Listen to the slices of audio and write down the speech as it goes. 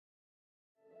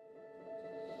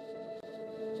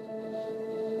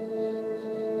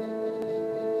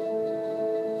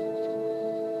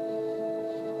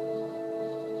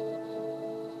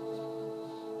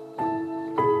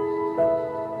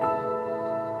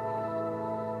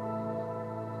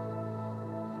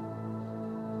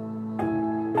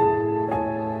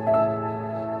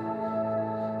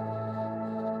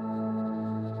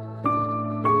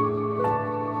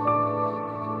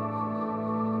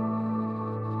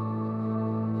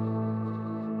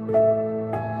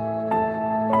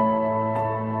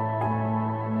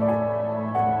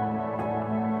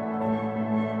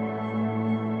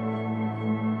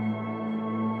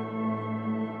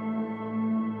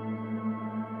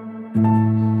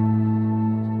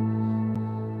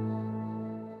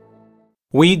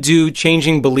We do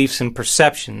changing beliefs and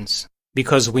perceptions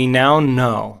because we now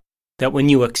know that when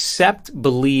you accept,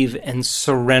 believe, and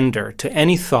surrender to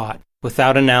any thought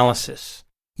without analysis,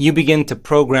 you begin to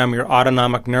program your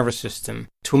autonomic nervous system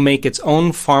to make its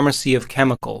own pharmacy of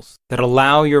chemicals that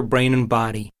allow your brain and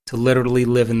body to literally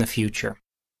live in the future.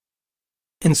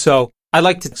 And so, I'd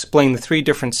like to explain the 3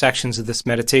 different sections of this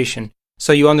meditation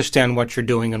so you understand what you're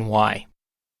doing and why.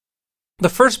 The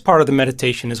first part of the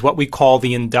meditation is what we call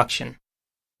the induction.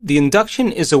 The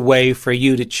induction is a way for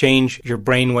you to change your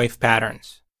brainwave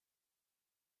patterns.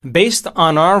 Based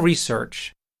on our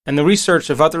research and the research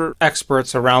of other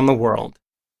experts around the world,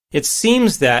 it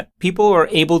seems that people are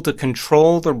able to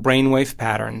control their brainwave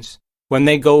patterns when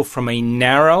they go from a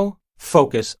narrow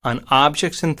focus on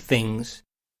objects and things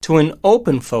to an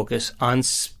open focus on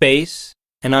space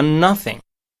and on nothing.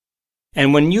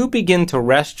 And when you begin to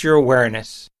rest your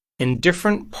awareness in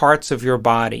different parts of your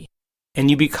body, and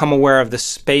you become aware of the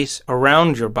space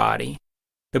around your body,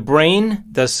 the brain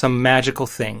does some magical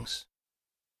things.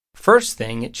 First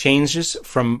thing, it changes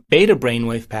from beta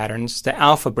brainwave patterns to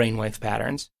alpha brainwave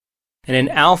patterns. And in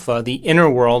alpha, the inner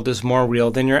world is more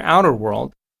real than your outer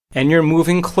world, and you're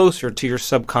moving closer to your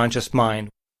subconscious mind,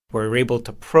 where you're able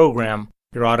to program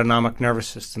your autonomic nervous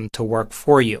system to work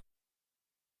for you.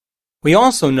 We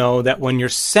also know that when you're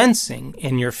sensing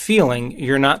and you're feeling,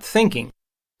 you're not thinking.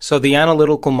 So the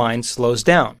analytical mind slows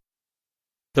down.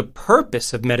 The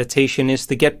purpose of meditation is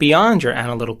to get beyond your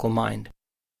analytical mind.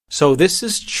 So this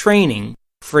is training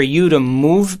for you to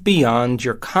move beyond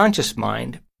your conscious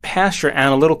mind, past your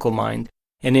analytical mind,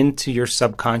 and into your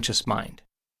subconscious mind.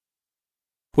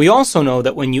 We also know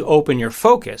that when you open your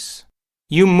focus,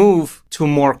 you move to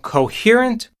more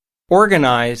coherent,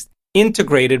 organized,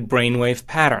 integrated brainwave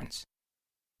patterns.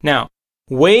 Now,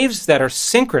 waves that are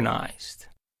synchronized,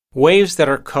 waves that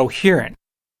are coherent,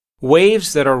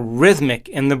 waves that are rhythmic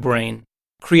in the brain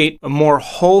create a more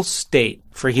whole state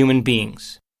for human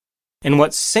beings. And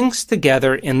what syncs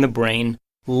together in the brain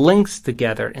links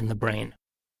together in the brain.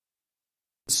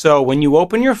 So when you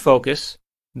open your focus,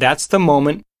 that's the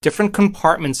moment different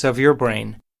compartments of your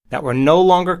brain that were no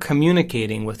longer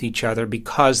communicating with each other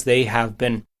because they have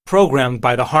been programmed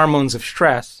by the hormones of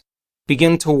stress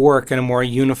begin to work in a more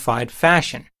unified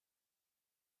fashion.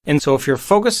 And so if you're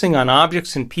focusing on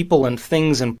objects and people and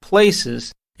things and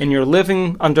places, and you're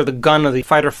living under the gun of the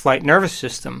fight-or-flight nervous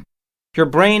system, your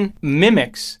brain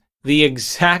mimics the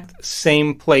exact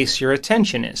same place your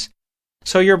attention is.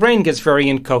 So your brain gets very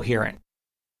incoherent.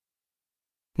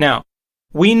 Now,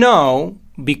 we know,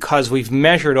 because we've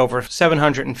measured over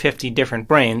 750 different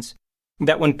brains,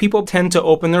 that when people tend to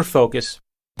open their focus,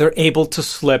 they're able to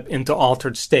slip into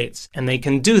altered states, and they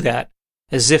can do that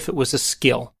as if it was a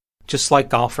skill, just like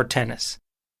golf or tennis.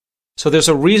 So there's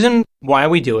a reason why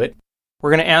we do it. We're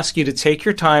going to ask you to take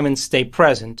your time and stay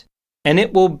present, and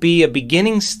it will be a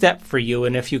beginning step for you,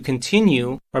 and if you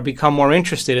continue or become more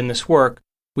interested in this work,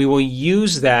 we will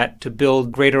use that to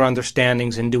build greater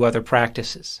understandings and do other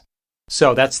practices.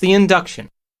 So that's the induction.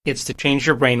 It's to change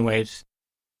your brainwaves.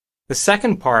 The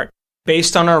second part,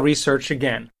 based on our research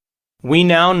again, we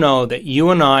now know that you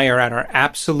and I are at our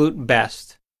absolute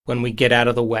best when we get out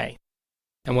of the way.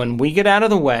 And when we get out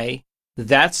of the way,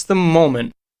 that's the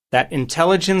moment that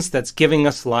intelligence that's giving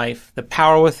us life, the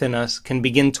power within us, can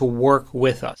begin to work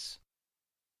with us.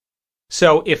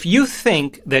 So if you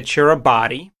think that you're a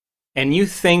body, and you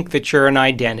think that you're an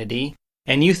identity,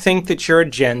 and you think that you're a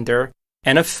gender,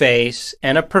 and a face,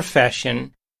 and a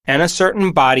profession, and a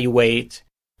certain body weight,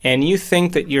 and you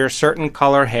think that you're a certain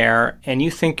color hair, and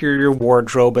you think you're your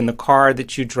wardrobe, and the car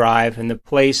that you drive, and the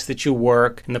place that you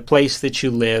work, and the place that you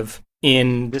live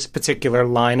in this particular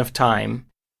line of time,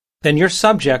 then you're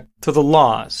subject to the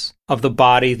laws of the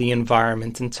body, the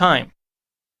environment, and time.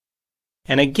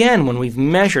 And again, when we've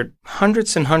measured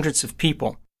hundreds and hundreds of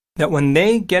people, that when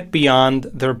they get beyond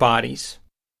their bodies,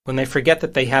 when they forget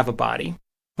that they have a body,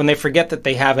 when they forget that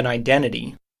they have an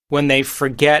identity, when they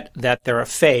forget that they're a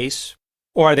face,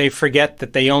 or they forget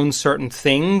that they own certain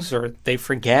things, or they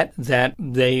forget that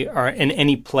they are in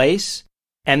any place,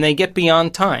 and they get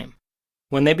beyond time.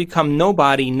 When they become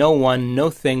nobody, no one, no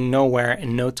thing, nowhere,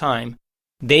 and no time,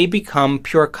 they become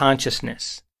pure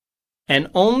consciousness. And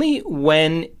only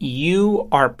when you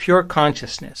are pure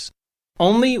consciousness,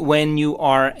 only when you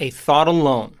are a thought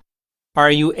alone,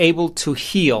 are you able to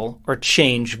heal or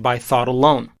change by thought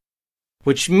alone.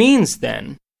 Which means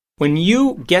then, when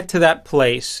you get to that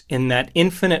place in that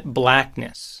infinite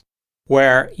blackness,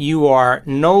 where you are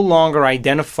no longer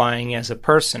identifying as a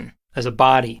person, as a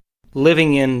body,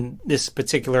 living in this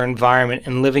particular environment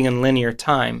and living in linear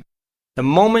time, The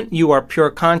moment you are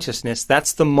pure consciousness,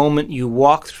 that's the moment you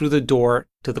walk through the door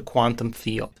to the quantum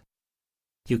field.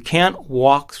 You can't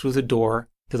walk through the door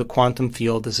to the quantum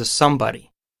field as a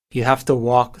somebody. You have to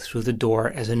walk through the door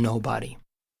as a nobody.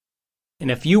 And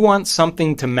if you want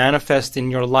something to manifest in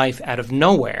your life out of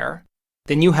nowhere,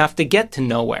 then you have to get to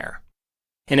nowhere.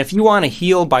 And if you want to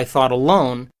heal by thought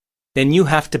alone, then you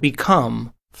have to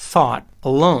become thought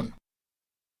alone.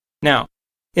 Now,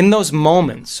 in those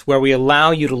moments where we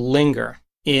allow you to linger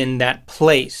in that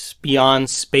place beyond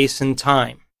space and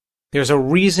time, there's a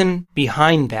reason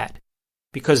behind that,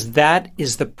 because that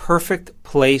is the perfect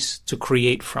place to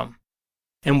create from.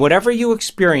 And whatever you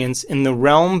experience in the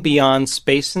realm beyond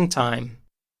space and time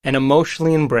and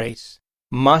emotionally embrace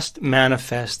must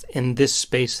manifest in this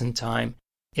space and time.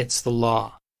 It's the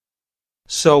law.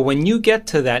 So when you get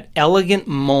to that elegant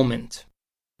moment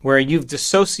where you've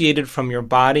dissociated from your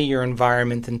body, your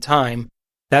environment, and time,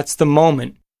 that's the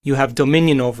moment you have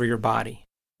dominion over your body.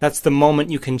 That's the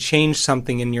moment you can change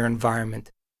something in your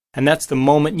environment. And that's the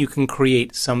moment you can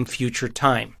create some future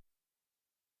time.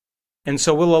 And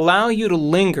so we'll allow you to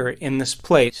linger in this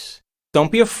place.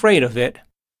 Don't be afraid of it.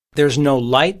 There's no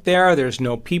light there. There's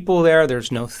no people there.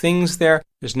 There's no things there.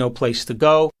 There's no place to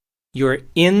go. You're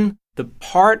in the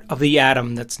part of the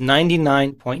atom that's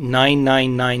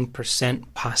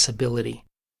 99.999% possibility.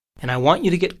 And I want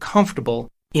you to get comfortable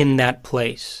in that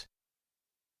place.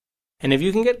 And if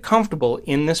you can get comfortable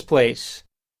in this place,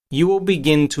 you will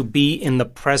begin to be in the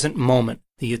present moment,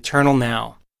 the eternal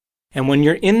now. And when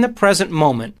you're in the present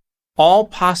moment, all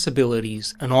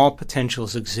possibilities and all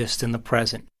potentials exist in the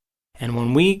present. And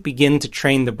when we begin to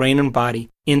train the brain and body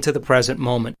into the present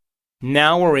moment,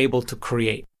 now we're able to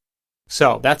create.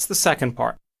 So that's the second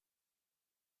part.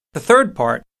 The third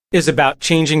part is about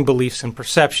changing beliefs and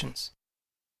perceptions.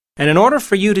 And in order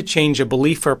for you to change a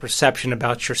belief or perception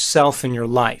about yourself and your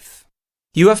life,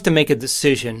 you have to make a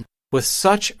decision with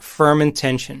such firm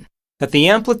intention that the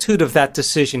amplitude of that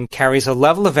decision carries a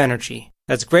level of energy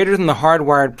that's greater than the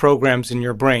hardwired programs in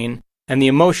your brain and the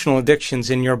emotional addictions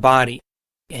in your body,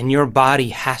 and your body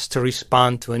has to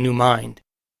respond to a new mind.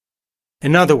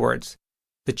 In other words,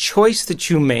 the choice that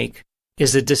you make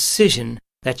is a decision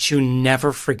that you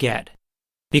never forget,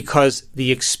 because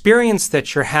the experience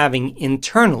that you're having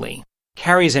internally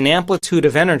carries an amplitude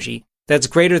of energy that's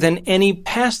greater than any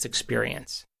past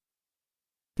experience.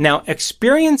 Now,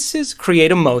 experiences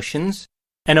create emotions,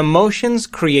 and emotions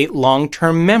create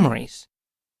long-term memories.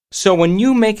 So when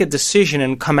you make a decision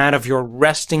and come out of your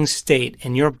resting state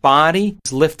and your body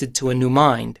is lifted to a new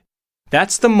mind,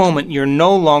 that's the moment you're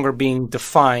no longer being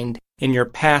defined in your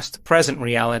past-present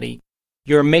reality.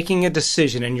 You're making a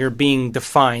decision and you're being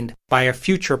defined by a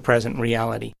future-present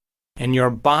reality. And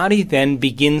your body then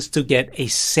begins to get a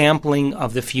sampling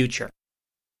of the future.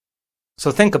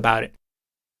 So think about it.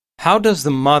 How does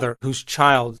the mother whose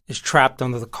child is trapped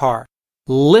under the car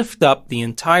lift up the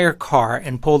entire car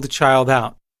and pull the child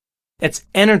out? It's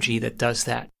energy that does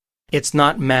that. It's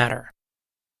not matter.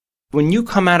 When you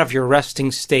come out of your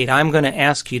resting state, I'm going to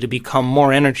ask you to become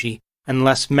more energy and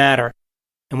less matter.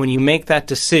 And when you make that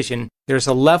decision, there's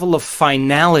a level of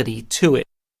finality to it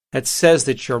that says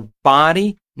that your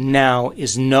body now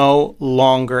is no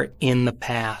longer in the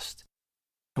past.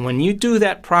 And when you do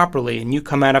that properly and you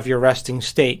come out of your resting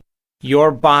state,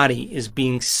 your body is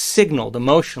being signaled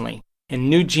emotionally, and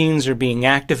new genes are being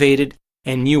activated,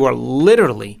 and you are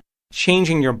literally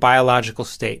changing your biological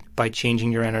state by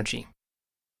changing your energy.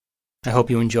 I hope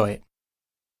you enjoy it.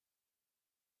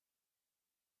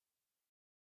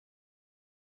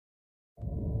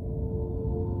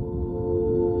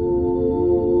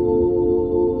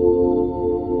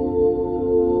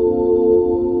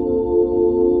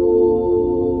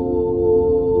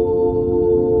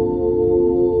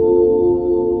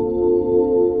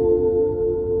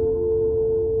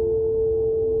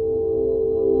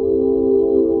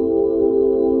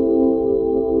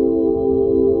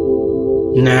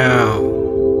 Now,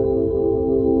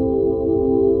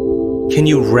 can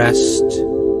you rest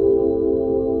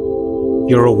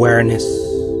your awareness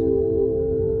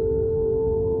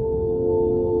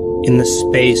in the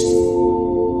space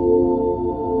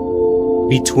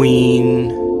between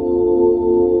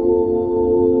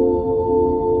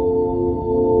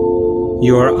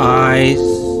your eyes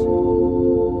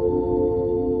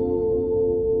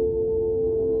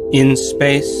in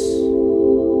space?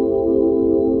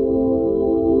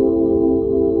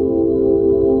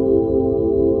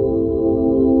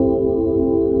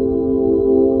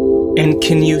 And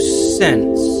can you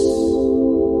sense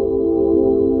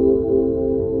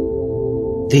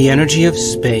the energy of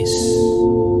space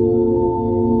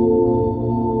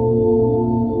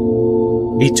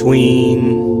between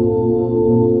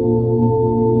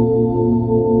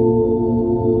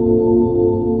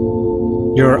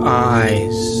your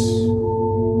eyes.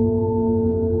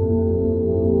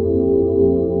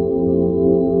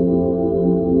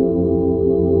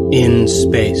 In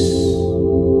space.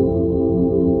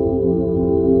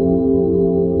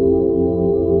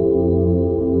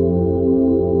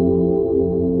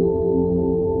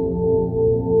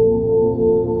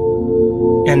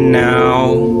 And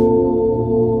now,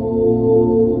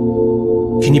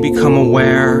 can you become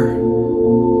aware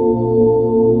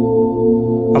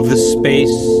of the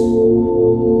space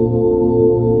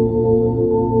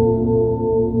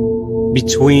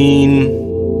between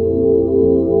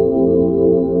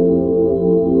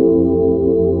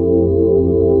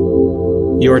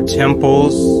your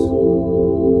temples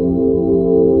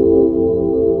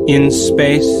in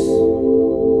space?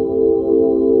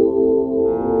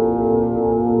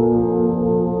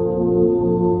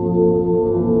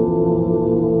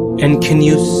 And can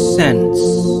you sense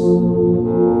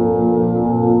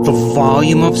the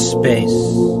volume of space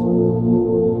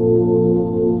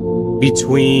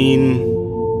between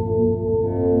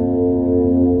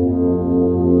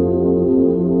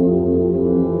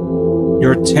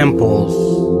your temples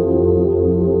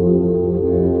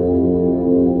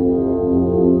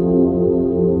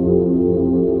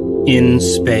in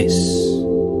space?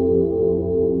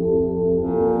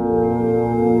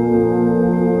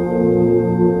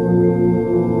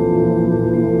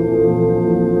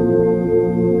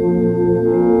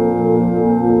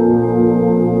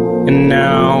 And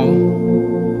now,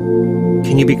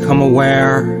 can you become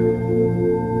aware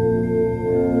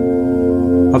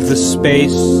of the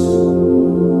space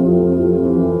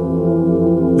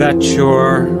that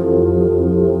your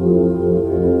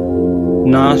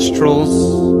nostrils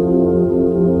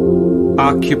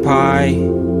occupy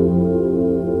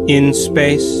in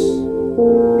space?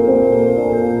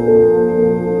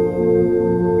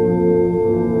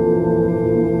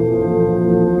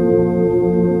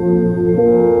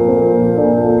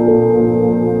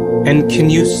 And can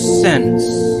you sense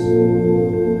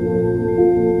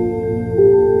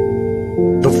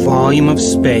the volume of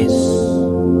space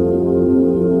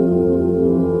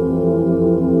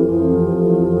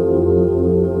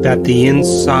that the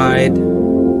inside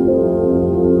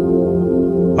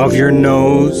of your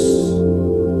nose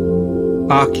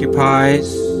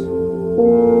occupies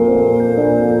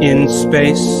in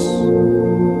space?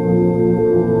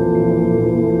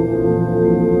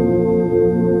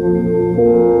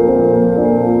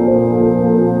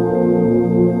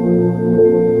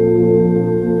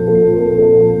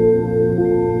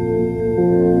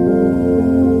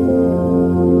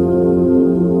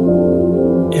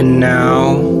 And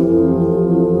now,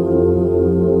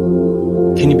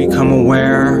 can you become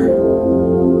aware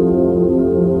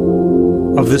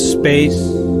of the space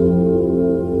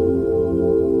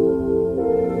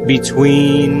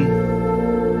between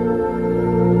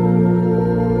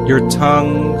your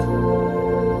tongue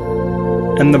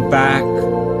and the back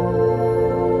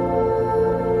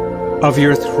of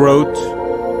your throat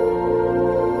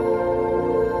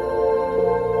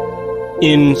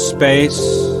in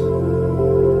space?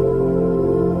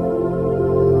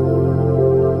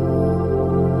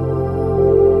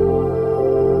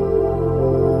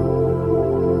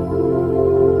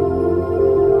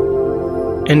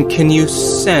 And can you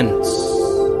sense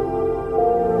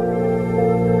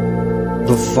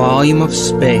the volume of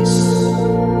space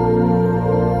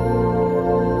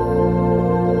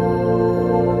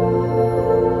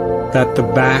that the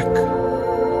back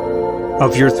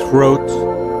of your throat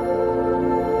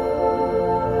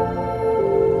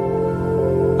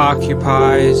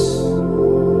occupies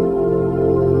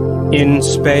in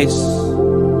space?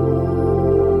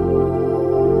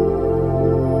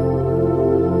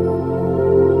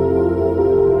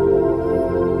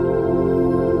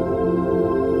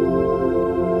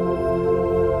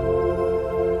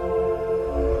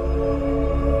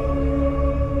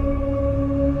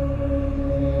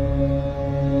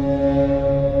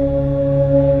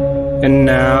 And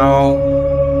now,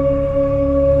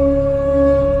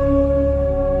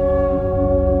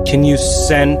 can you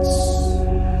sense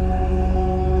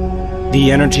the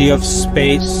energy of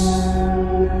space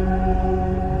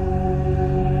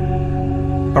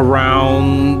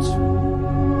around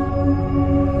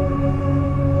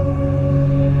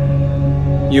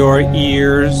your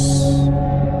ears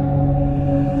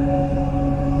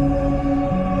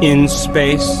in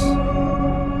space?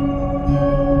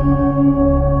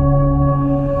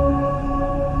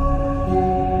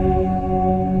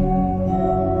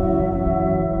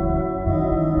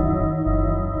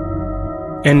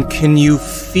 And can you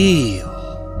feel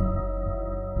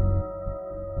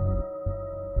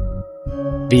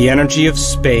the energy of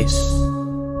space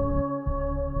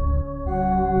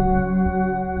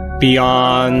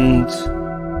beyond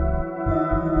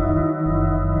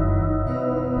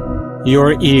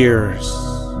your ears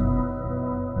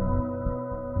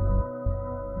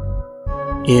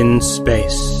in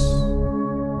space.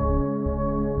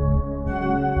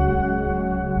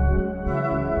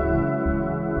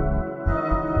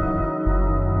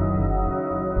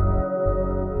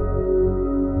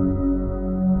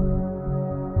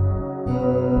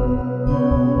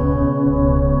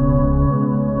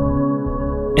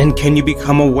 And can you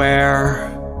become aware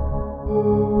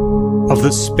of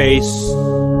the space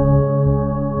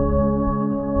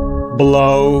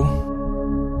below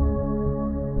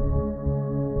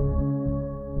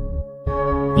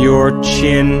your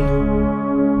chin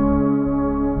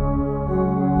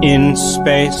in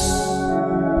space?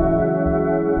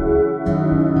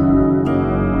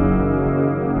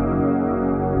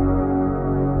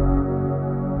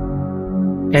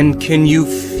 And can you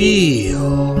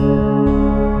feel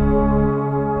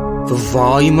the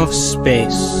volume of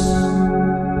space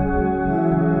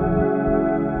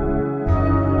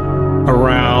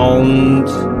around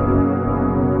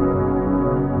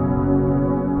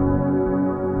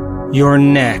your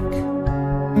neck,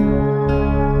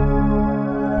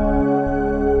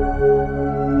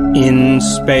 in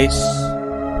space?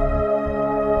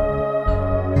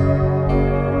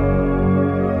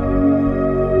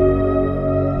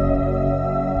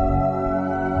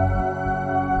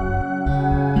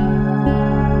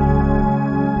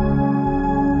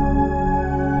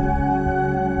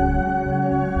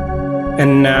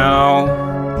 And now,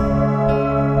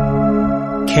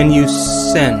 can you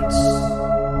sense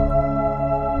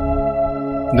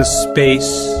the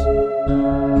space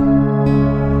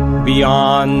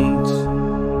beyond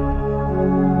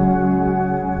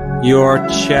your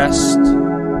chest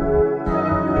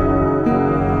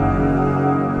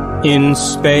in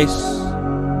space?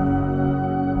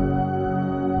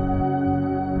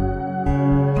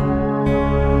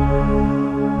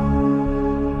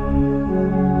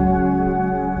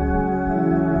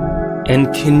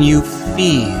 And can you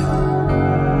feel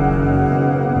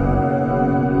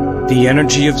the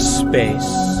energy of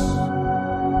space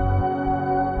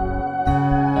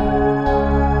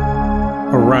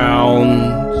around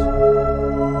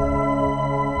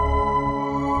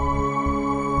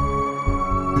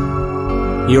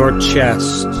your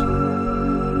chest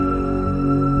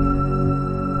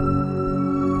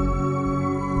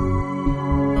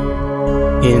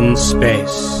in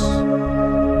space?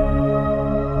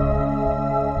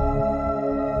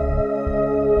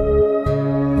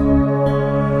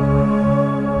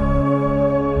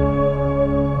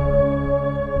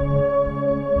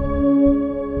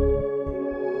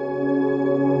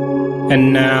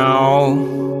 And now,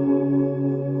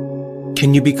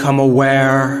 can you become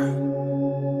aware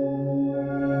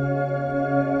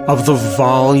of the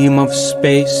volume of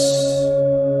space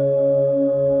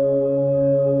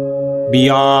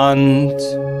beyond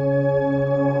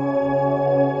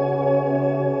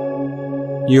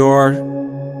your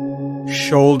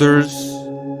shoulders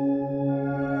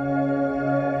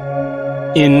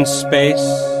in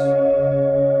space?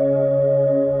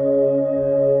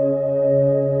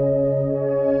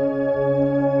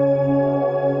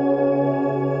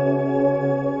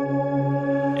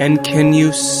 And can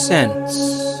you sense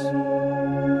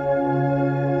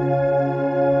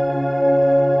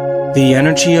the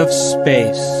energy of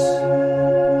space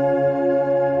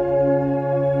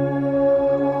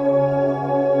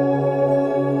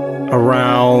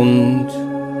around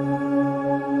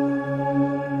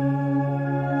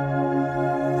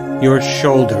your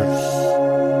shoulders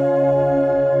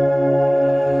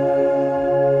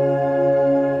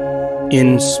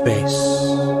in space?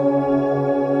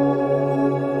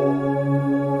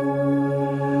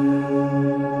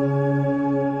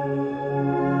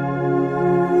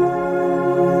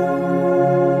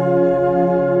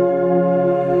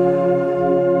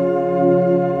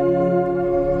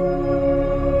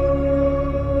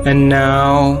 And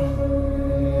now,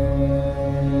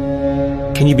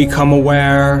 can you become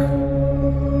aware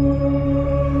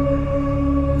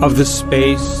of the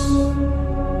space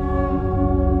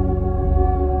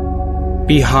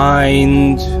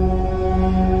behind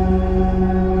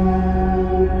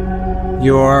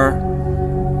your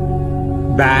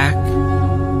back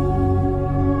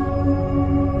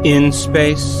in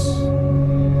space?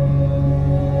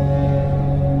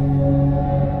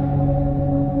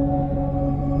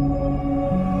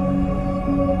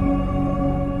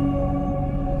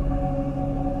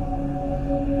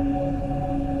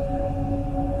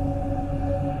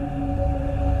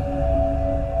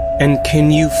 And can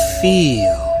you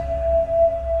feel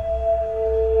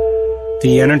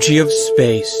the energy of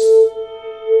space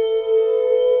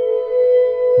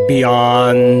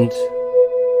beyond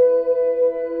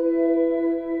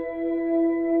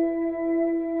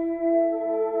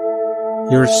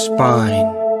your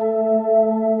spine?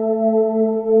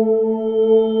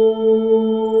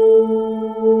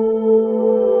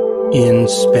 In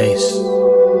space.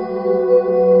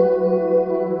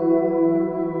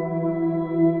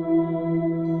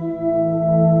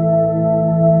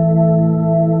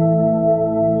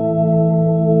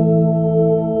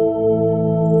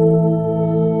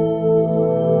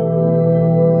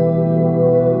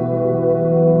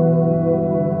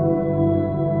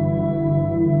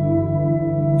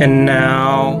 And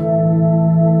now,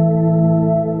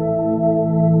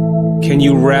 can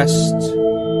you rest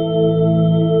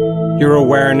your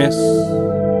awareness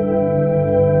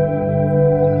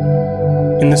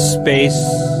in the space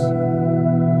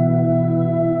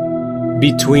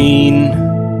between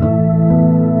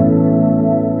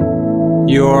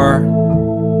your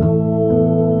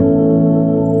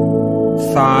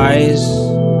thighs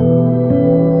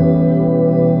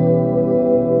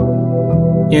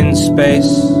in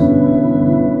space?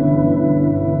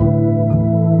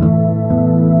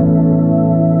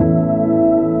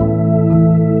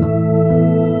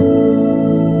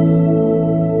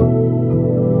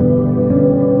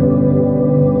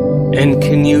 And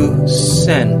can you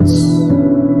sense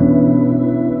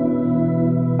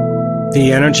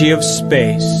the energy of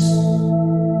space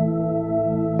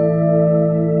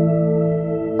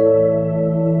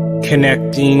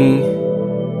connecting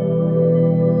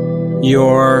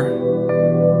your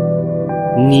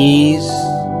knees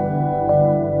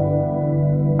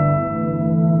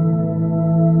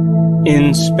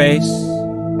in space?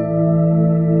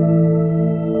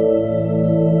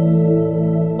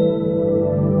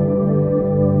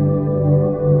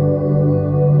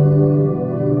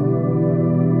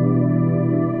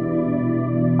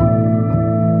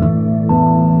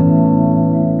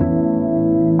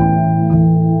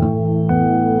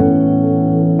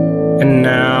 And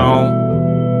now,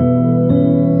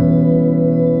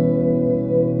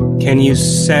 can you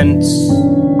sense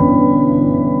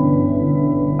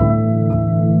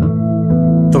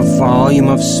the volume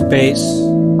of space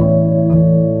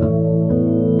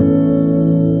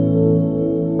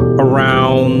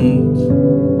around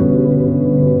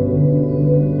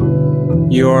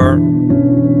your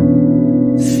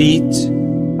feet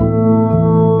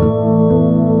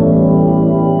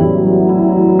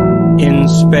in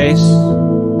space?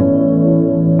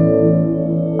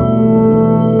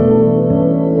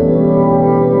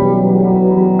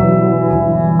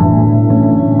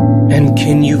 And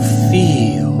can you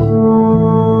feel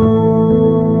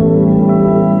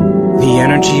the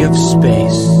energy of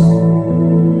space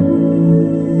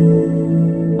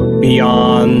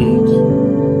beyond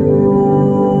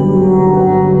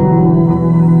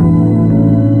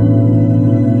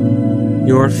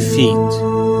your feet?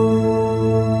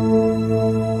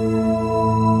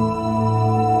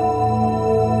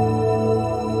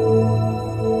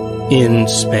 In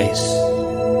space.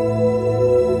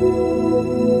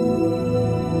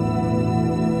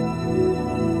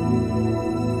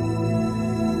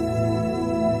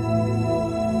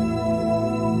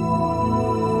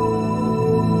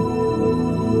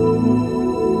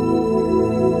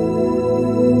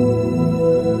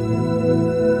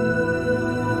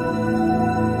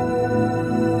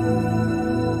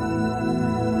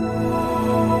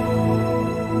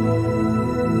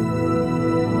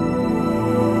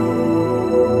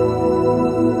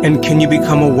 And can you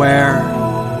become aware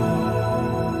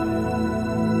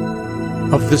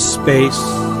of the space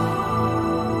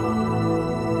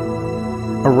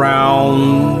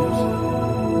around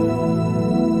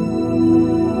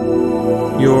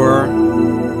your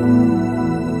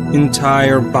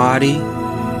entire body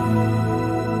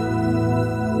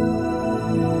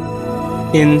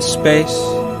in space?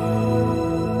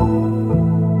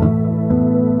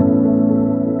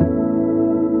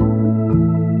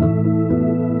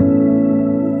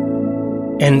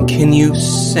 And can you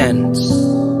sense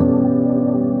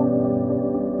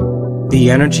the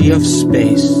energy of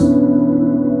space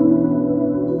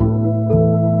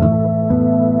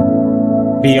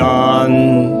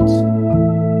beyond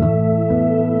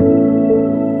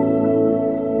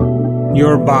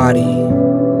your body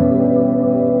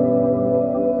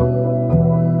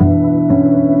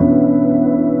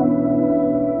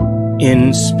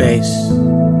in space?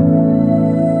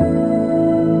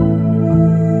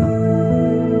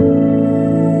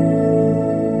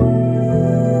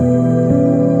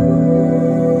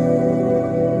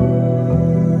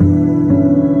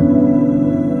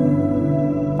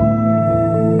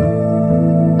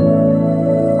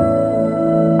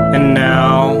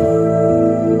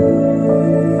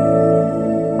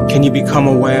 you become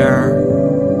aware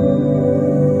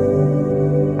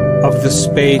of the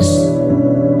space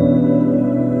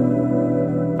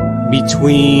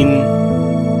between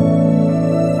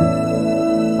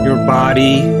your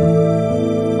body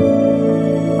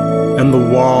and the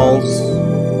walls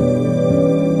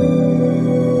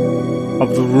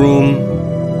of the room.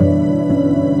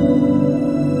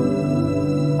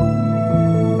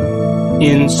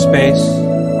 In space.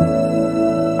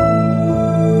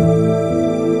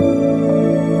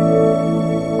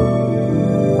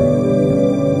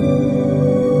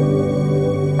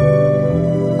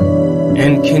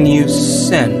 And can you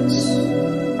sense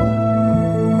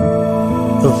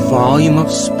the volume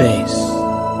of space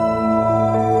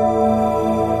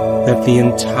that the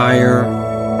entire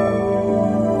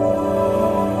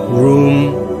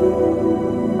room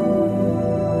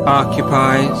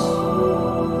occupies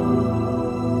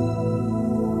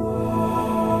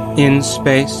in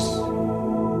space?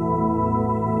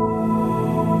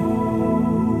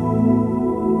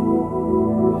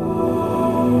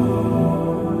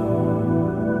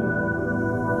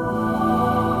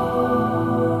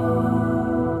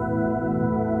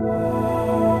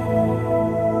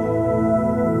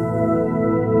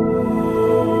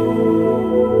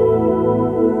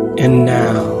 And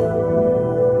now,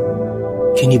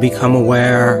 can you become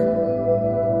aware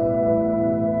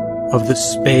of the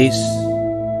space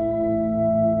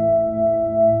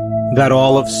that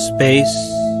all of space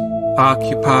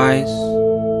occupies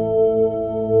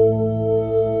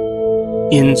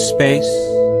in space?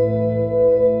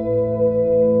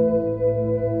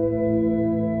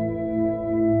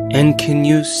 And can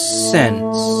you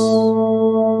sense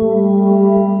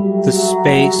the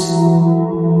space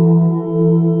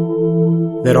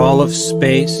that all of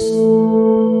space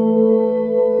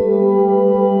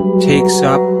takes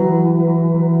up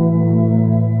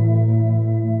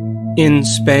in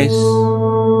space?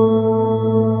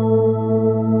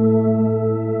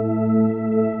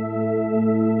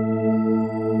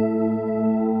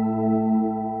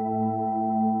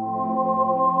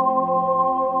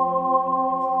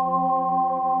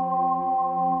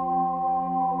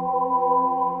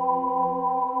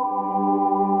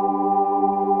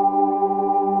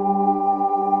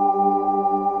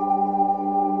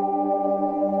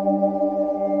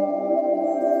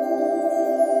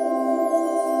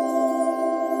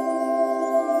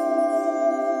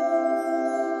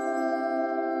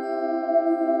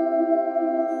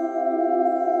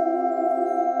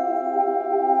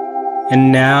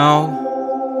 And now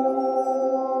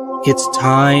it's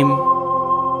time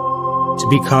to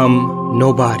become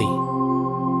nobody,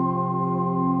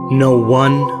 no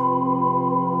one,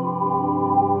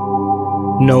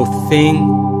 no thing,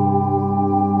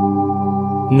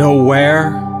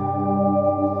 nowhere,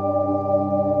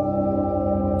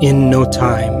 in no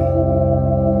time.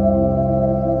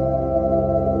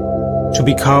 To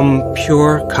become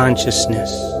pure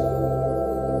consciousness.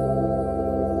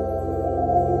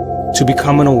 To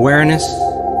become an awareness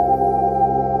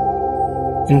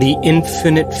in the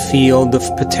infinite field of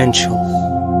potential,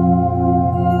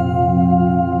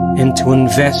 and to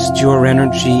invest your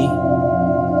energy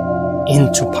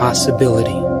into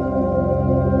possibility.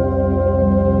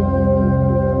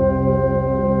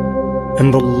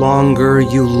 And the longer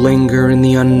you linger in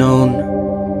the unknown,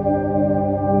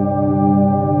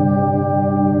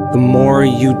 the more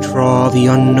you draw the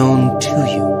unknown to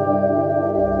you.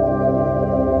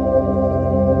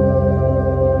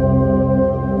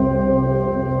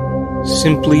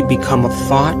 Simply become a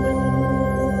thought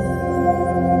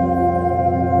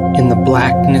in the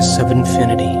blackness of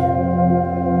infinity,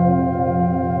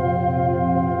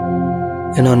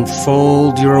 and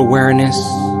unfold your awareness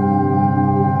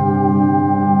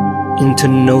into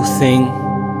no thing,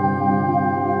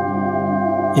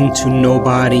 into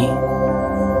nobody,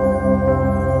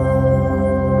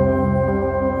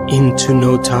 into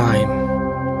no time.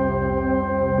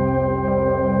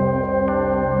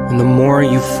 And the more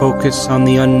you focus on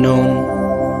the unknown,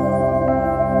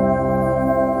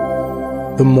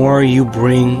 the more you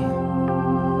bring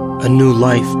a new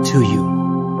life to you.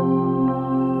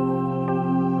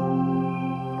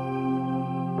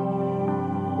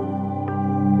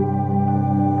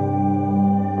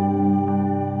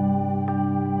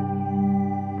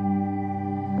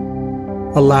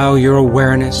 Allow your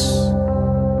awareness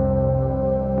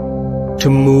to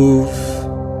move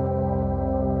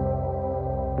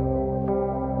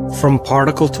from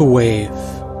particle to wave,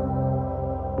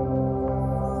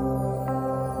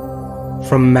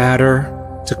 from matter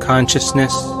to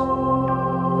consciousness,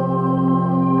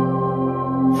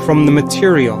 from the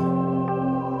material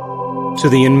to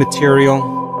the immaterial,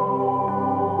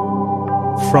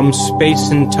 from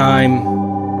space and time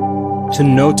to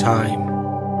no time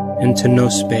and to no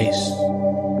space,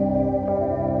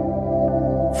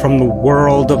 from the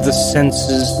world of the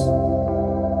senses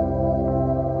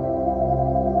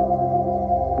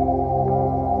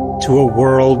to a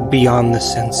world beyond the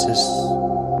senses.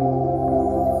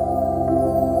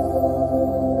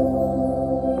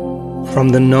 From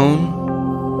the known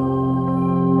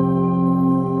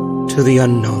to the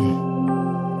unknown.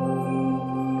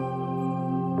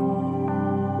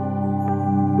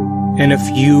 And if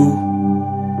you,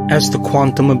 as the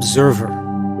quantum observer,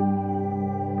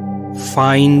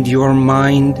 find your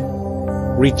mind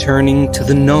returning to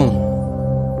the known,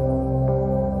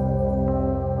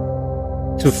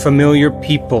 to familiar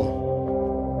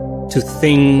people, to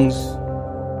things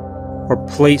or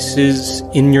places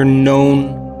in your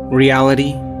known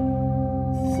reality,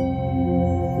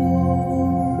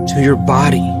 to your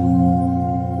body,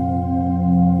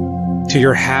 to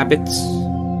your habits,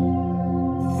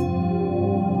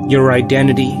 your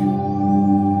identity,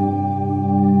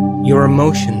 your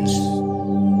emotions,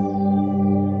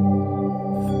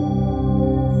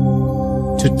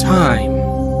 to time,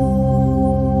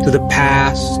 to the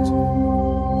past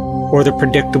or the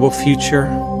predictable future.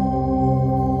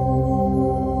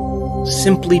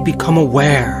 Simply become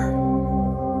aware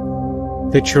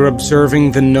that you're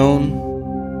observing the known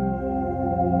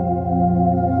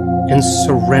and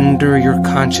surrender your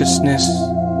consciousness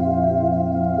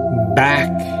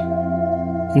back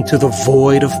into the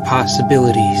void of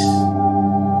possibilities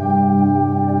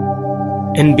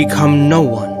and become no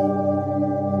one,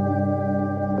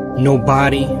 no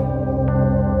body,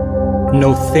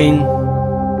 no thing,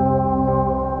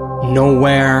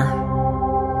 nowhere,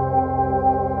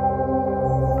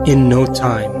 in no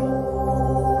time.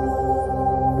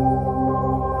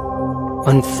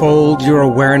 Unfold your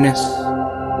awareness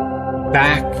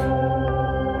back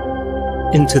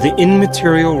into the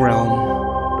immaterial realm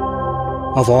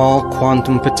of all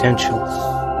quantum potentials,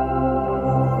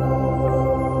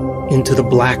 into the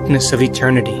blackness of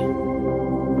eternity.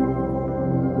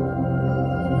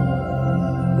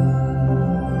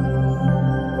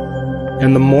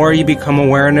 And the more you become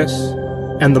awareness,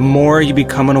 and the more you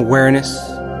become an awareness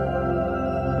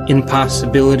in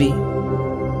possibility,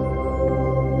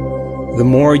 the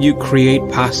more you create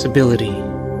possibility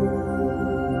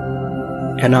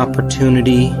and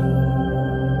opportunity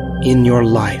in your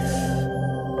life.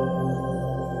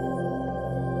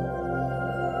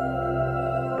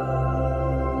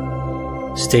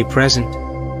 Stay present.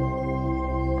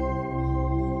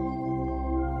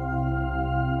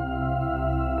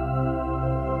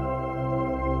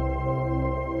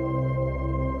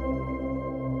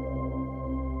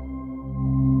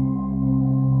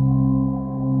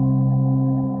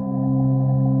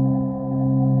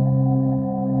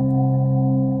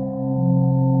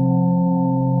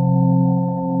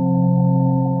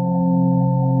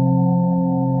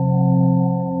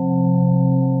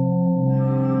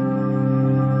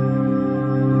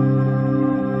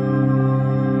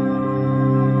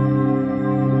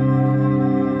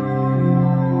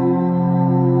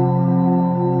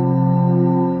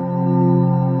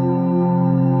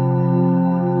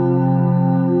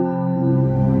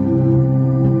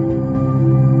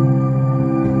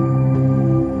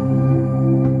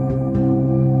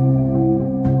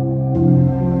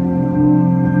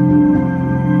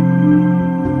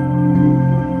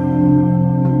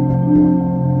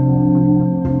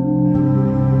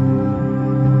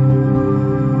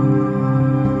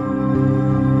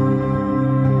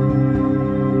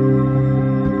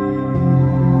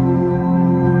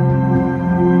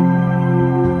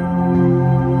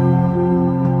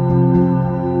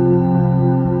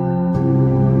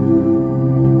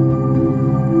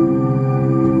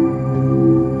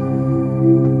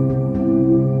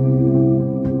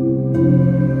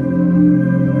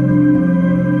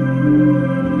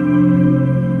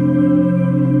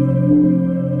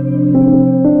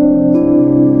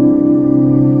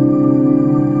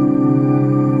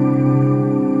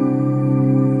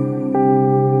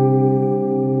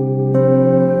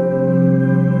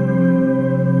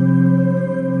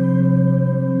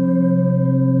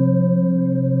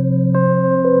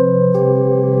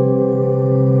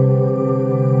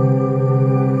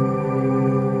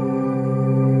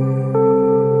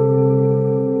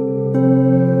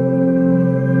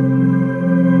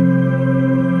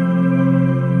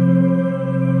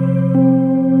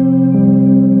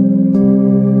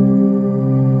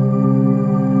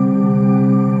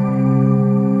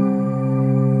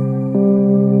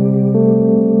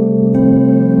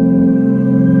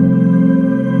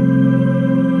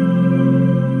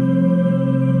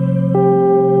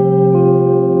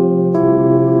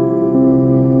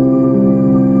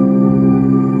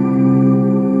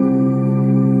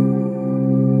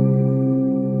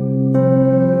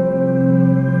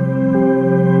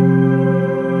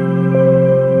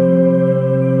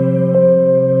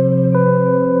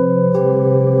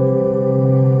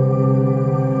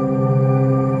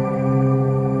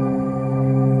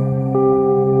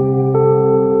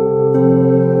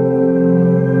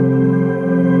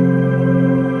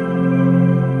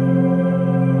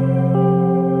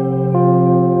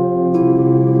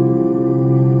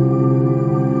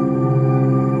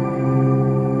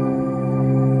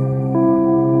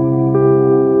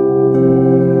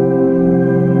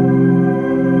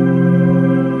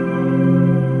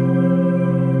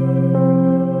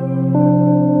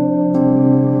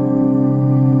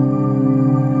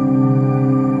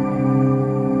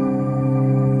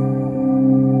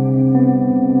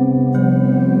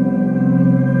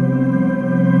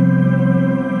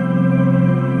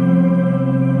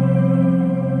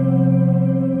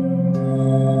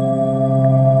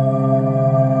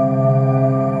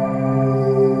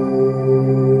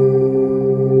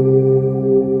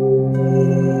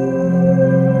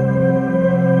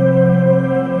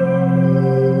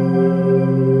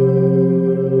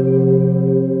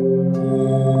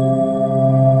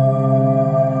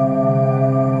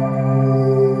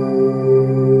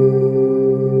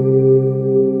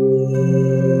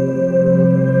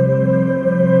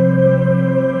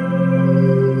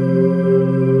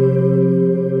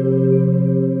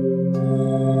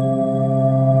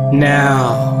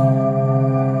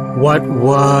 now, what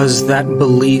was that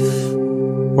belief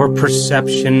or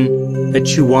perception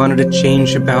that you wanted to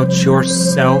change about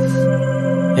yourself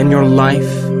and your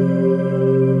life?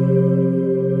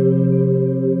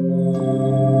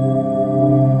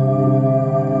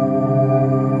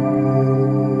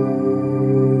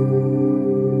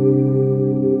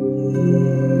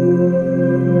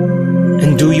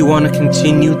 And do you want to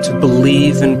continue to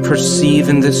believe and perceive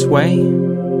in this way?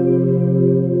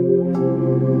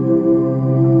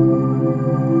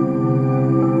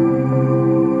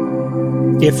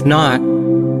 If not,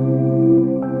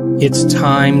 it's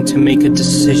time to make a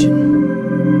decision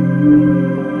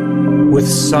with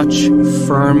such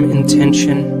firm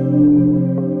intention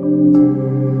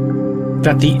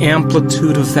that the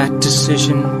amplitude of that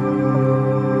decision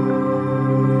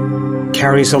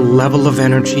carries a level of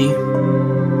energy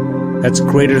that's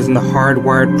greater than the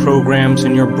hardwired programs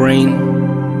in your brain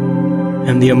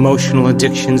and the emotional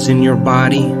addictions in your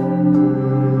body.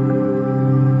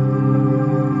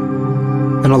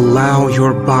 And allow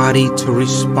your body to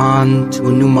respond to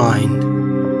a new mind.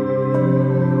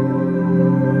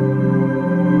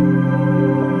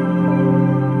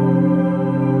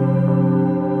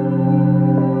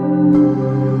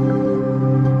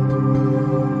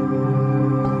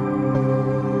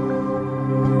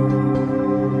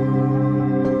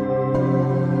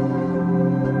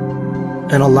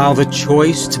 And allow the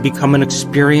choice to become an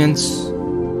experience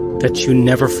that you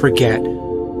never forget.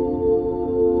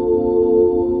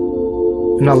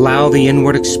 And allow the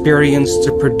inward experience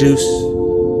to produce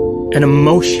an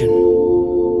emotion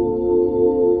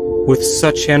with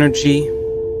such energy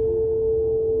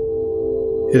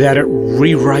that it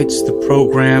rewrites the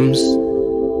programs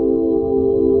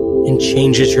and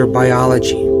changes your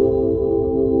biology.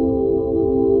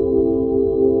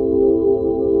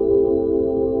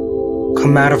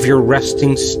 Come out of your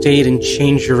resting state and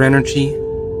change your energy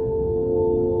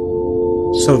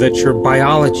so that your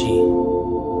biology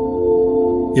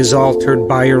is altered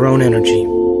by your own energy.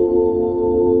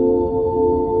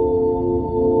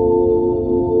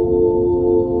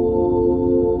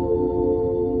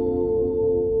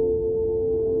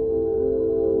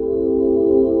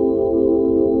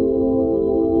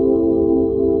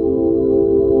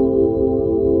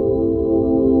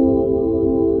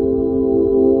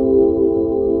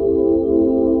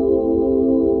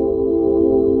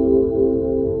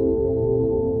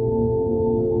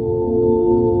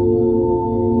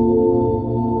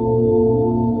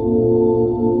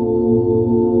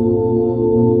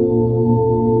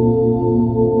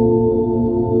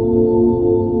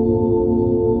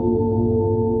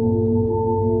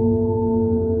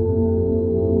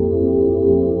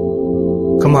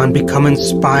 Come on, become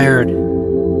inspired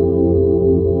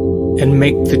and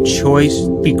make the choice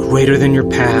be greater than your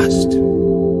past.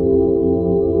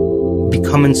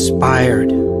 Become inspired.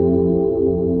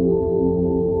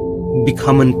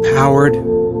 Become empowered.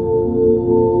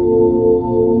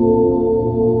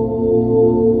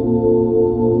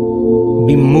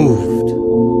 Be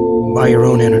moved by your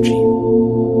own energy.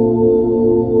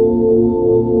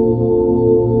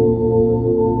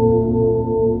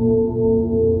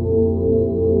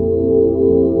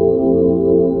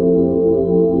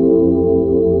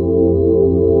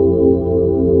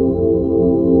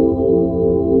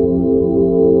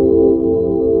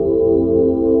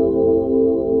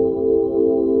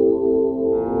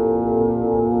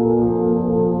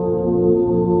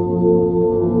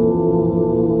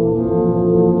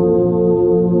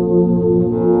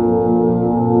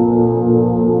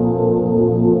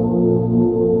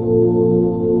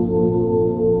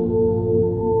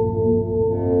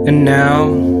 And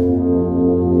now,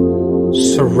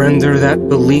 surrender that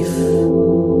belief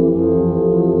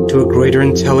to a greater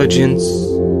intelligence,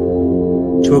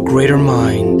 to a greater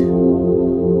mind.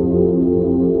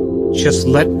 Just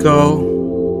let go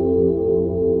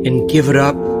and give it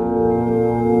up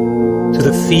to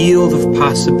the field of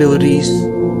possibilities,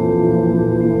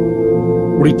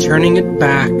 returning it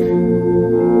back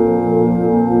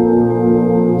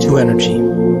to energy.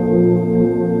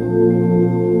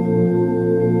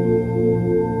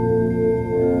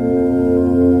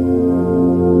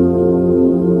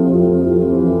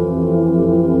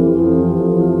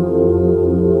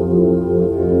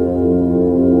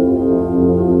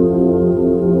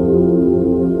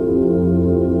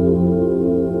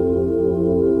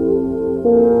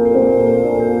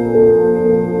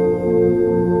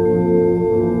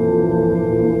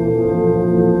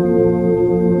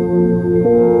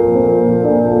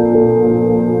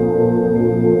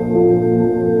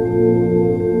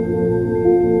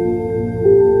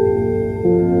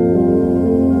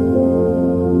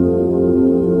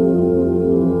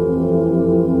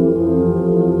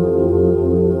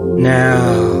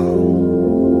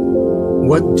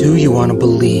 What do you want to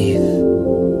believe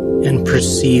and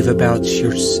perceive about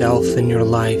yourself and your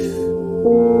life?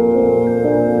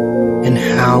 And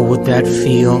how would that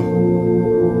feel?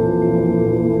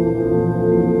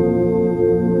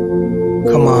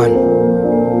 Come on,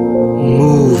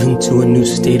 move into a new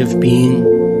state of being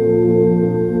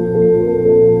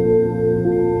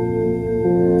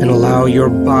and allow your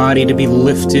body to be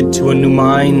lifted to a new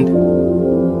mind,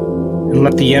 and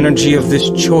let the energy of this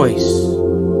choice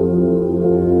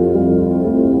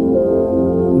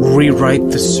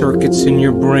rewrite the circuits in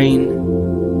your brain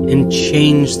and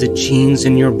change the genes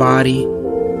in your body,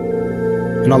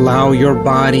 and allow your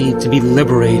body to be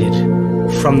liberated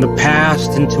from the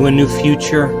past into a new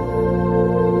future.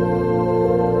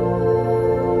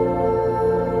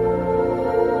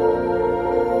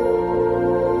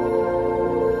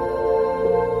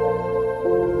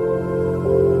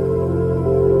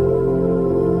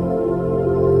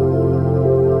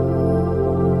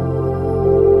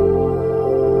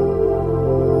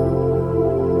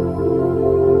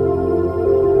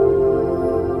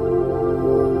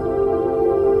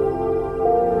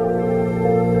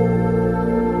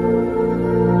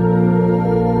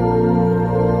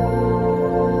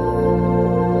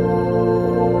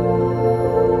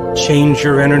 Change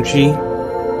your energy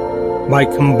by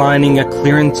combining a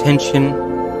clear intention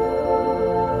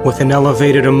with an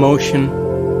elevated emotion,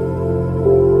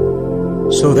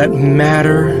 so that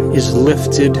matter is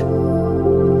lifted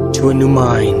to a new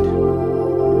mind.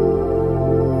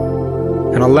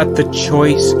 And I'll let the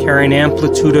choice carry an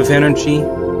amplitude of energy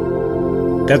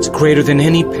that's greater than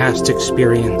any past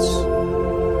experience.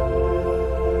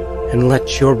 And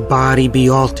let your body be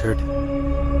altered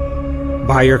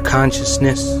by your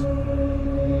consciousness,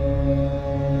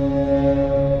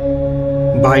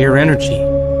 by your energy,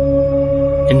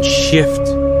 and shift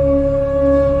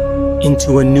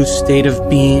into a new state of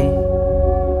being,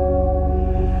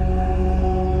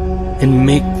 and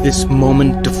make this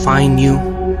moment define you.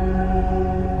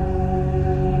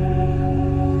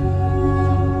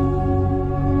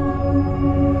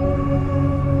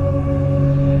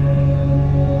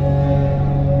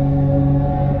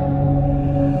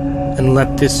 And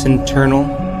let this internal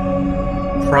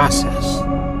process,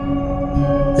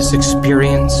 this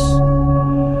experience,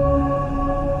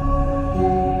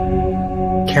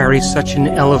 carry such an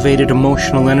elevated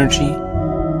emotional energy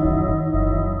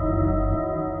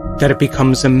that it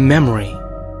becomes a memory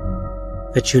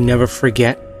that you never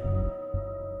forget.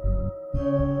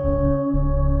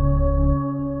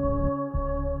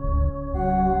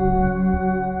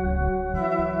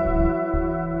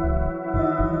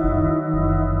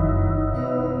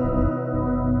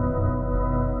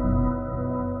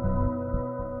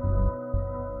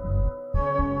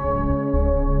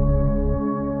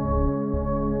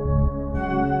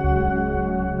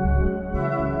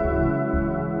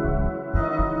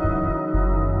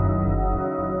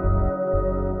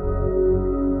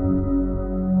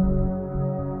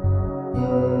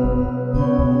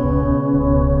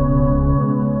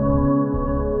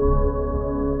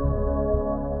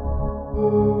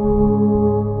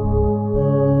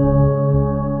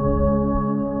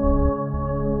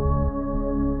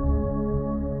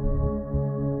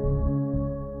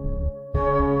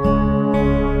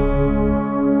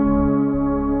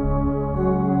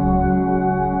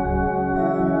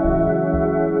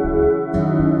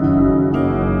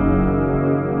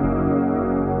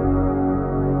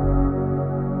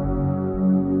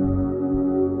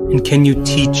 And can you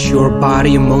teach your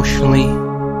body emotionally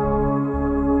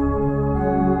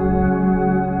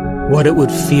what it would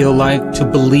feel like to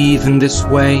believe in this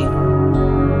way?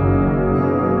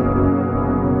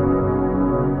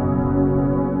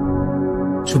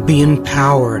 To be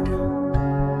empowered,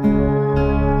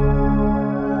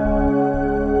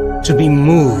 to be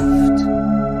moved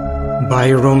by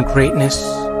your own greatness,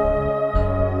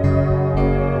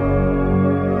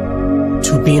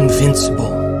 to be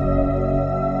invincible,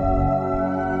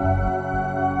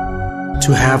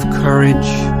 to have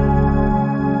courage,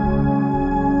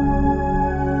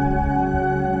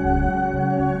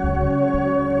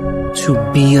 to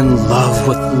be in love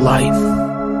with life,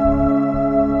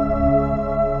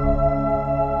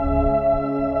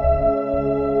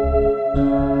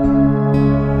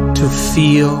 to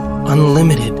feel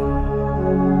unlimited,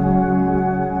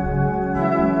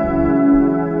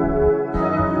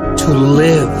 to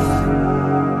live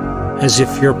as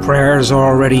if your prayers are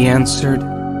already answered.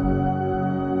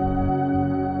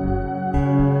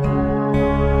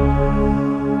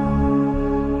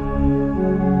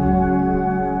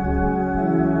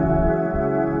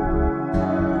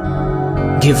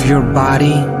 Give your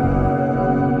body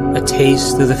a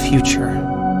taste of the future.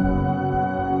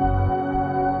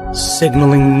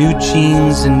 signaling new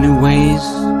genes in new ways.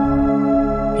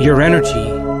 Your energy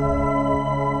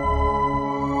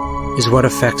is what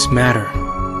affects matter.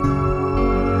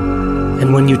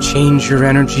 And when you change your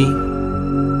energy,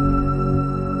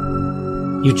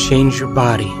 you change your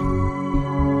body.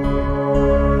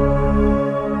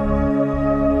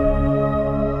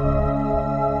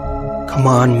 Come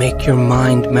on, make your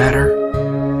mind matter.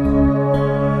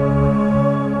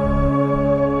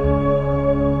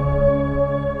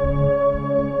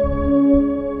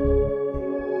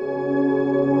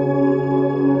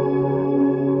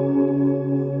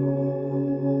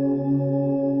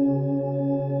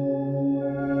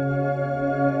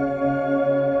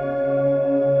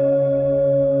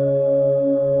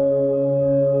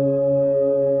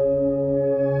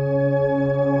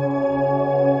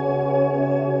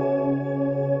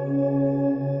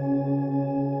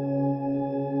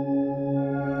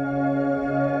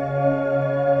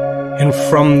 And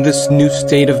from this new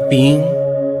state of being,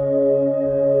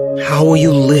 how will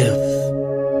you live?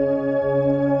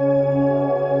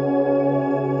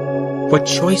 What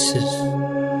choices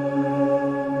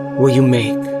will you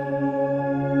make?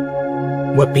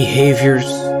 What behaviors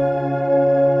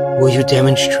will you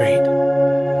demonstrate?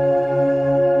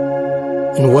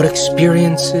 And what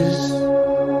experiences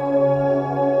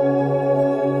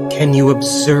can you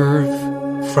observe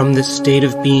from this state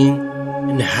of being,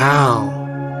 and how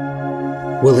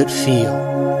will it feel?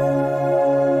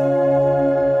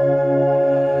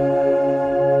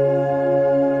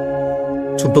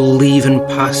 To believe in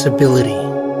possibility,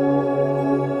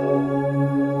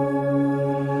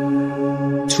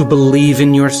 to believe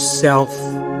in yourself,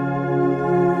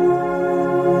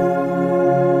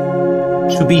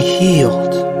 to be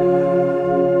healed,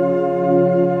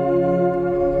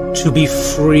 to be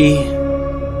free,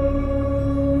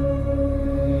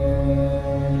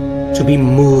 to be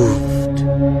moved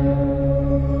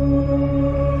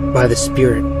by the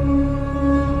Spirit.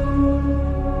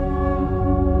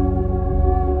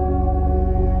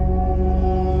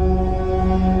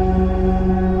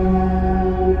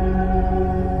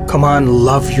 Come on,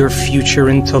 love your future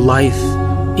into life.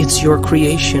 It's your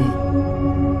creation.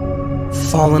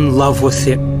 Fall in love with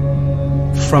it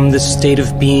from this state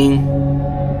of being.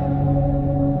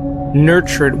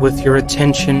 Nurture it with your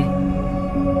attention.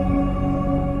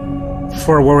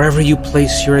 For wherever you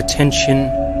place your attention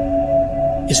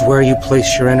is where you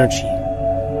place your energy.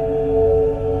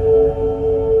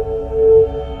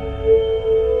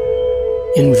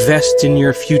 Invest in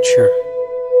your future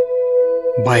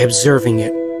by observing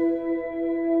it,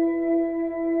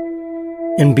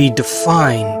 and be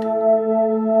defined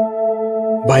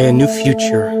by a new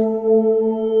future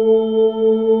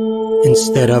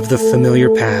instead of the familiar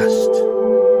past.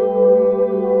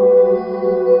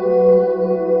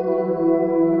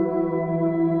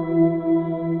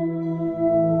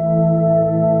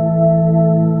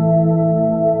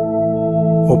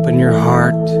 Open your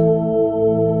heart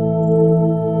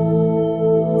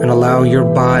and allow your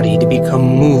body to become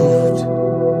moved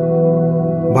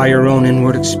by your own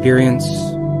inward experience.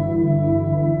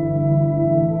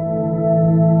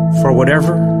 For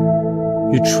whatever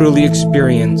you truly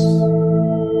experience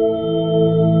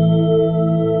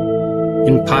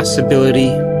in possibility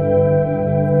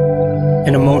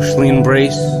and emotionally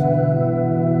embrace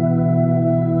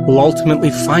will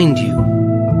ultimately find you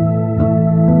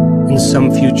in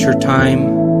some future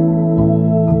time.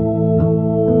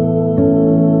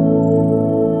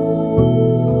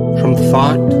 From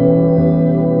thought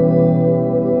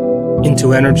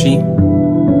into energy,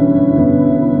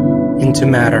 into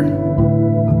matter.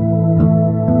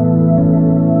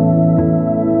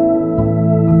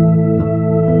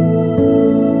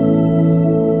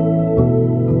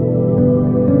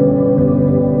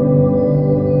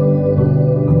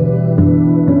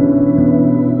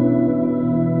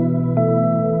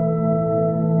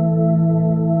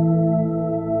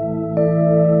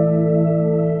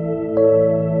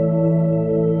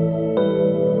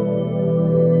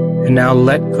 And now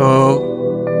let go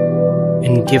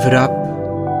and give it up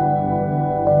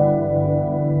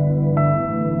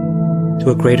to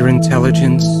a greater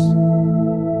intelligence,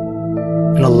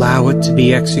 and allow it to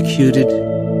be executed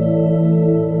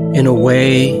in a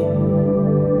way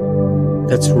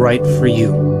that's right for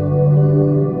you.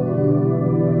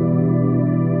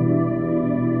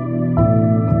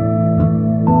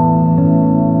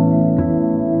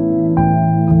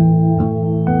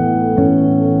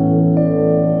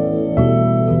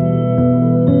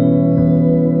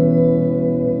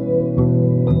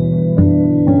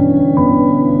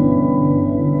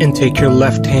 And take your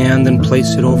left hand and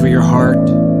place it over your heart.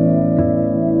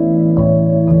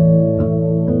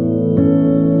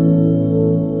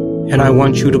 And I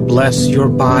want you to bless your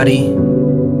body,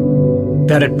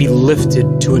 that it be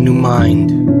lifted to a new mind,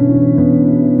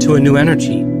 to a new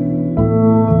energy.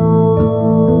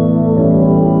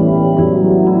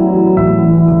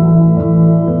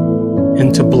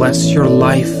 And to bless your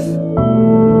life,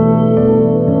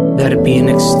 that it be an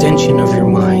extension of your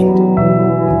mind,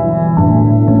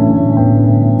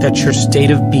 that your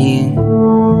state of being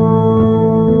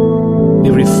be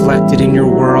reflected in your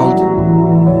world,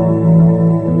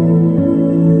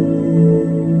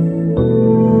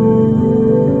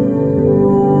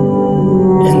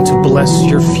 and to bless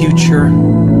your future,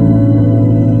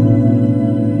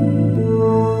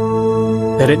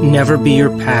 that it never be your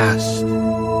past,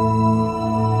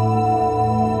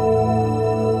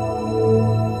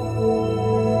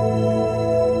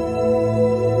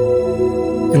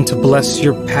 and to bless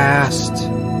your past,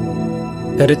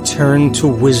 that it turn to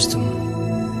wisdom,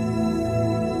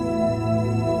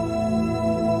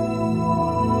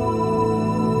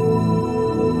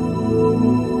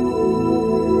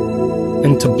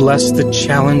 and to bless the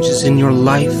challenges in your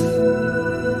life,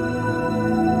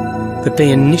 that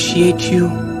they initiate you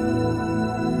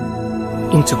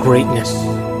into greatness.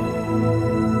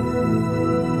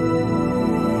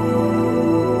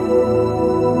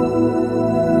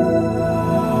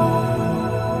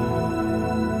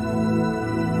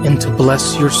 And to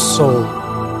bless your soul,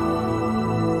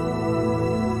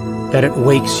 that it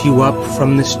wakes you up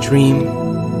from this dream,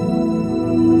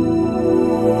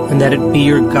 and that it be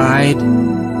your guide,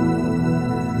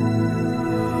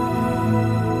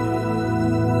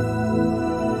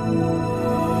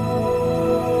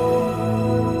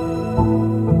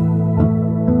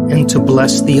 and to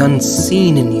bless the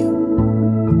unseen in you,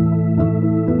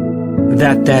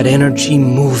 that energy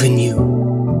move in you,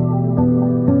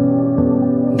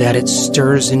 that it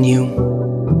stirs in you,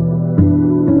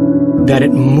 that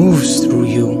it moves through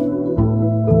you,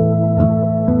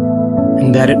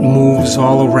 and that it moves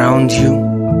all around you,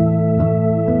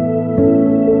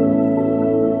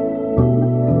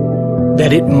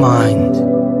 that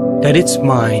its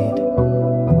mind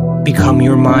become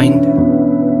your mind,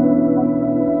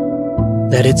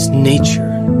 that its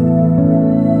nature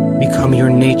become your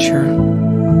nature,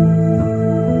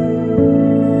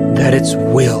 that its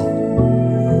will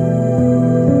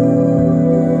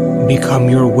become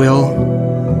your will,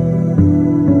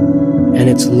 and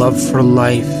its love for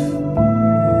life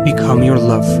become your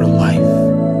love for life,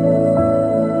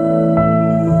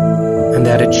 and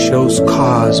that it shows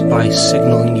cause by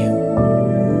signaling you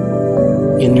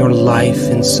in your life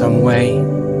in some way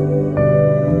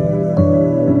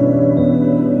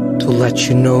to let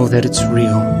you know that it's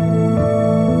real.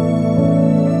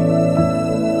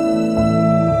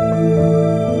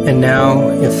 And now,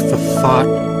 if the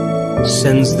thought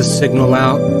sends the signal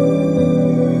out,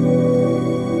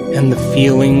 and the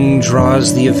feeling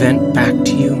draws the event back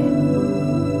to you,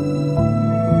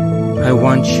 I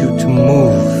want you to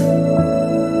move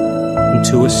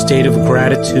into a state of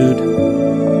gratitude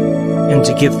and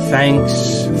to give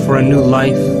thanks for a new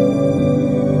life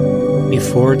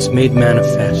before it's made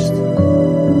manifest.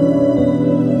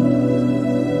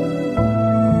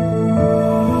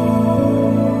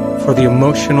 For the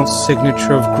emotional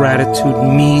signature of gratitude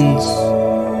means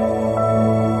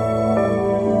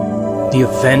the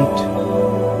event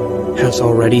has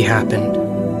already happened.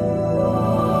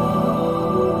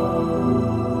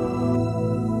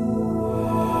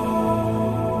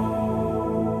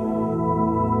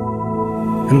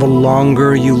 And the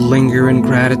longer you linger in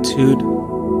gratitude,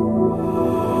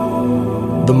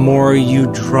 the more you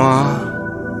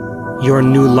draw your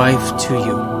new life to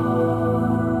you.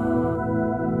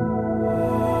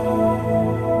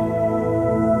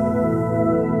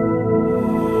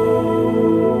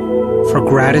 For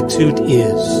gratitude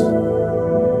is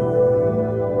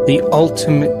the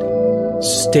ultimate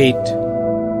state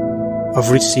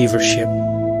of receivership.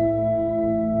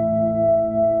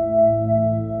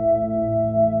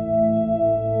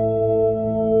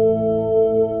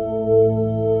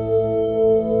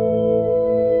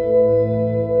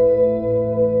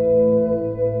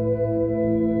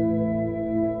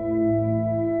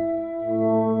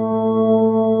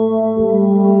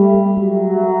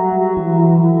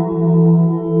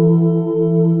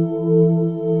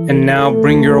 And now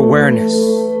bring your awareness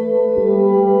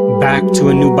back to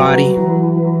a new body,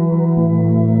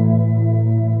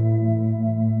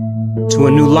 to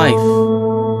a new life,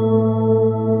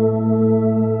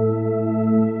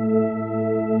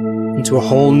 into a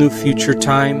whole new future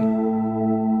time.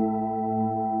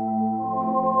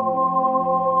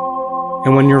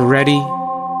 And when you're ready,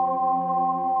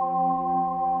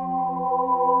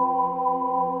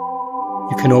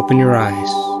 you can open your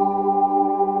eyes.